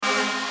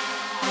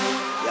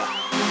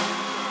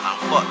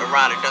fucked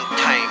around and done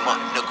came up,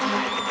 nigga.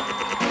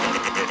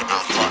 I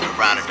done fucked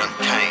around and done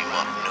came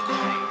up, nigga.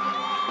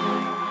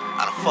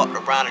 I done fucked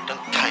around and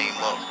done came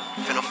up.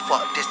 Finna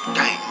fuck this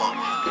game up.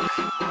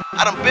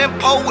 I done been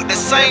po with the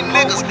same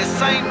niggas.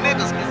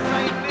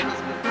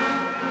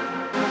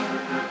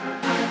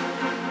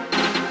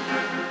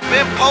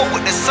 Been po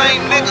with the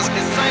same niggas.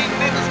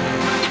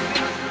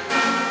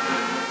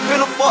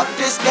 Finna fuck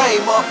this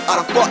game up. I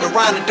done fucked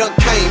around and done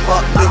came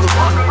up, nigga.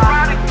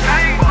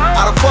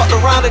 I done fucked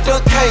around and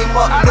done came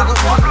up, nigga.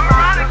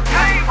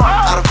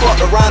 I done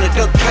fucked around and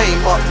done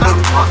came up,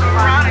 nigga.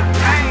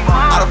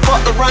 I done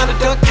fucked around and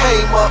done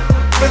came up.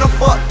 Finna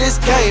fuck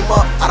this game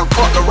up. I done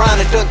fucked around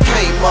and done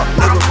came up,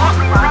 nigga.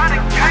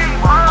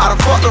 I done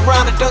fucked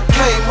around and done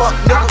came up,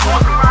 nigga.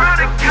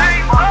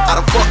 I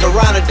done fucked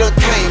around and done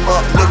came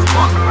up, nigga.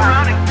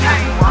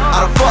 I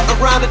done fucked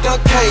around and done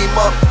came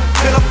up.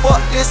 Finna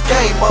fuck this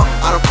game up.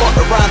 I done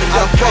fucked around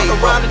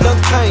and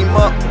done came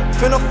up.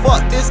 Finna fuck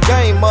this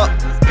game up.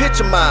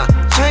 Picture mine,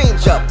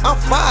 change up. I'm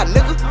fire,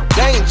 nigga.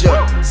 Danger.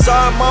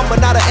 Sorry, mama,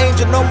 not an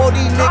angel no more.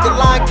 These niggas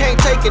lying, can't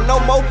take it no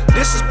more.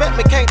 Disrespect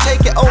me, can't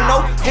take it, oh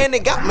no. Hand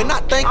it got me,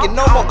 not thinking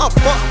no more. I'm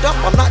fucked up,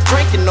 I'm not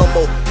drinking no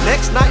more.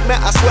 Next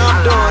nightmare, I swear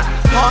I'm done.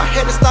 Hard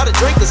headed, started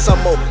drinking some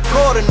more.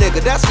 Florida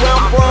nigga, that's where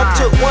I'm from.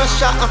 Took one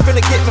shot, I'm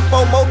finna get me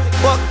FOMO.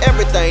 Fuck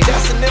everything,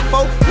 that's an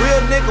info. Real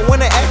nigga,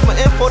 when they ask my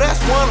info,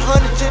 that's 100,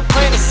 just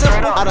plain and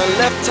simple. I done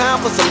left town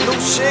for some new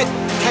shit.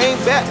 Came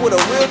back with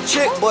a real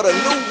chick, but a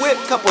new whip,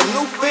 couple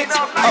new fits.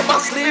 Up my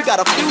sleeve,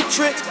 got a few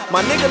tricks. My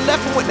nigga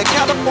left and went to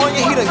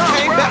California, he done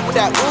came back with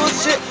that wood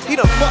shit. He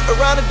done fucked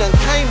around and done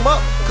came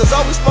up, cause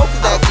all we smoke is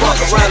that good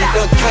shit. Around and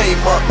done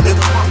came up, nigga.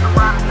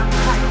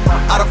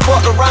 I done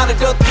fucked around and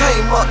done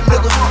came up,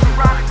 nigga.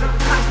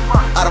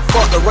 I done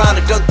fucked around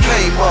and done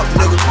came up,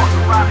 nigga.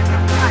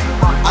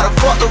 I done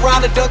fucked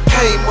around and done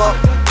came up.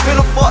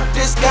 Finna fuck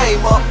this game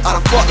up. I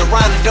done fucked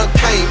around and done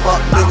came up,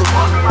 nigga.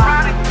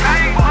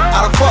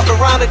 I done fucked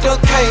around and done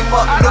came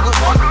up, nigga.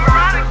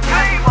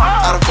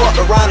 I done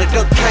fucked around and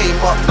done came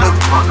up, nigga.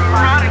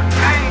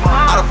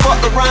 I done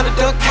fucked around and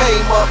done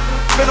came up.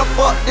 Finna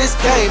fuck this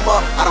game up.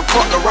 I done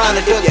fucked around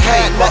and done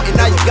came up. And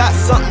now you got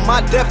something,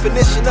 my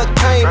definition of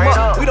came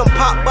up. We done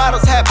pop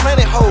bottles, had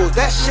plenty hoes.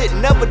 That shit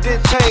never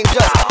did change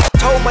us.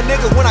 Told my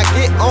niggas when I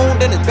get on,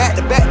 then it's back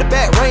to back to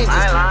back ranges.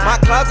 My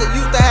closet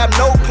used to have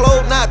no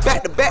clothes, now it's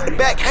back to back to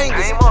back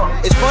hangers.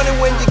 It's funny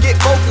when you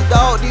get focused,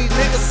 dog. These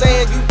niggas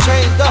saying you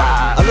changed up.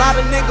 A lot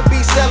of niggas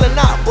be selling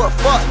out, but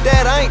fuck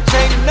that, I ain't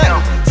changing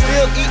nothing.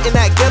 Still eating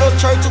that ghetto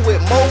church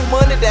with more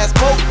money, that's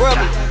more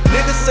grubby.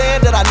 Niggas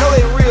saying that I know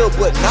they real,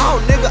 but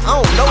no, nigga, I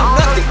don't know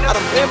nothing. I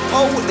done been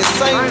po with the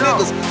same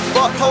niggas,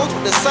 fuck hoes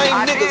with the same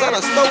niggas. I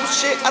done stole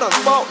shit, I done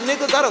fought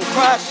niggas, I done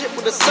cried shit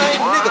with the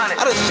same niggas.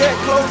 I done shared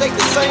clothes, ate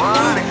the same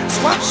food,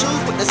 swap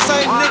shoes with the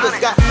same niggas.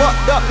 Got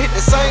fucked up, hit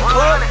the same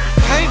club,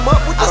 came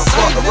up with the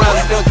same niggas. I done fucked around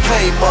and done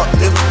came up,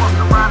 nigga.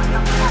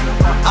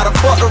 I done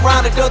fucked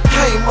around and done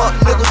came up,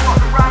 nigga.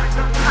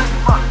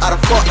 I done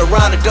fucked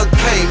around and done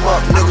came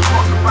up, nigga.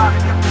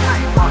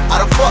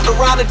 I done fucked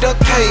around and done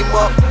came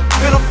up.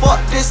 Finna fuck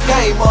this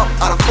game up.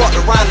 I done fucked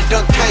around and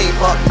done came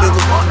up,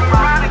 nigga.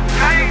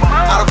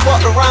 I done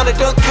fucked around and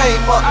done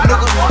came up,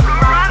 nigga.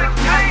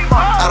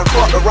 I done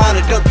fucked around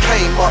and done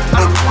came up,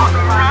 nigga.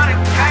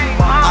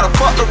 I done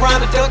fucked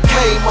around and done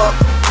came up.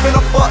 Finna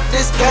fuck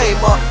this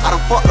game up. I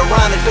done fucked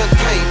around and done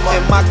came up.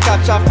 In my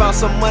couch I found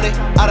some money.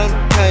 I done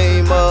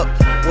came up.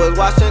 Was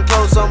washing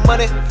clothes, some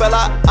money fell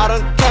out. I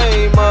done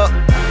came up.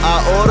 I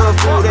ordered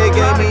food, they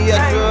gave me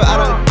extra. I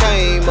done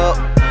came up.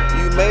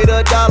 Made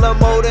 $1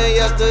 more than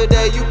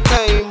yesterday, you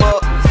came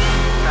up.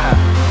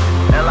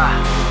 Ella,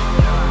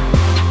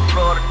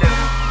 Florida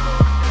nigga,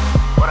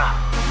 what up?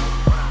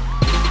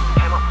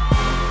 Came up.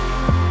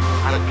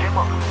 I done came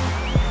up.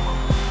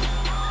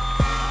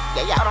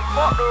 Yeah, I done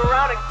fucked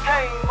around and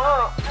came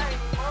up.